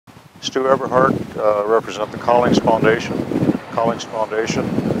Stu Everhart, represent the Collings Foundation. Collings Foundation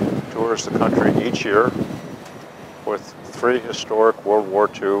tours the country each year with 3 historic World War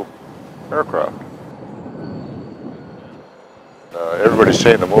II aircraft. Everybody's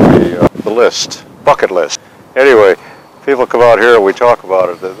seen the movie, The List, Bucket List. Anyway, people come out here and we talk about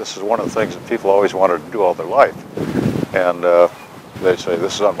it. This is one of the things that people always wanted to do all their life. And they say,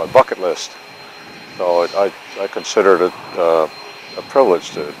 this is on my bucket list. So I considered it a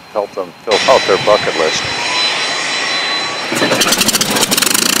privilege to help them fill out their bucket list.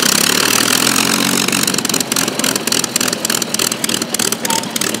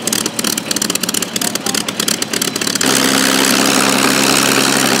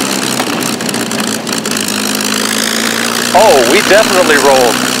 Oh, we definitely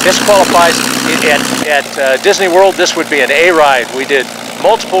rolled. This qualifies at Disney World. This would be an A ride. We did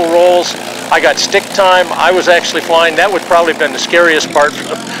multiple rolls. I got stick time. I was actually flying. That would probably have been the scariest part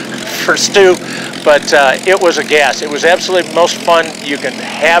for Stu, but it was a gas. It was absolutely the most fun you can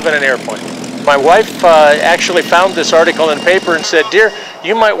have in an airplane. My wife actually found this article in the paper and said, "Dear,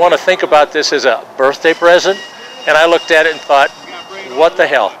 you might want to think about this as a birthday present." And I looked at it and thought, what the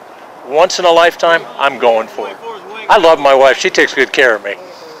hell? Once in a lifetime, I'm going for it. I love my wife. She takes good care of me.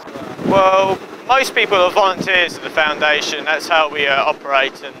 Well, most people are volunteers at the foundation. That's how we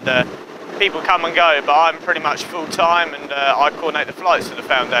operate, and people come and go, but I'm pretty much full-time, and I coordinate the flights for the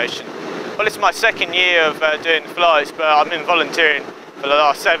foundation. Well, it's my 2nd year of doing the flights, but I've been volunteering for the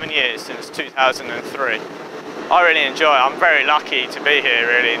last 7 years, since 2003. I really enjoy it. I'm very lucky to be here,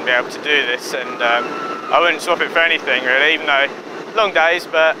 really, and be able to do this, and I wouldn't swap it for anything, really, even though long days,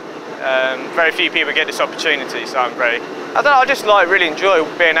 but very few people get this opportunity, so I don't know, I just really enjoy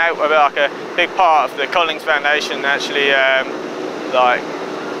being out with like a big part of the Collings Foundation, actually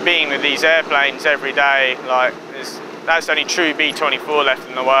being with these airplanes every day. That's the only true B-24 left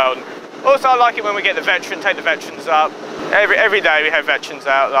in the world. Also, I like it when we get take the veterans up. Every day we have veterans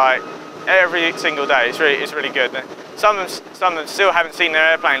out, every single day. It's really good. Some of them still haven't seen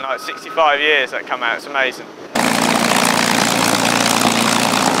their airplane 65 years that come out. It's amazing.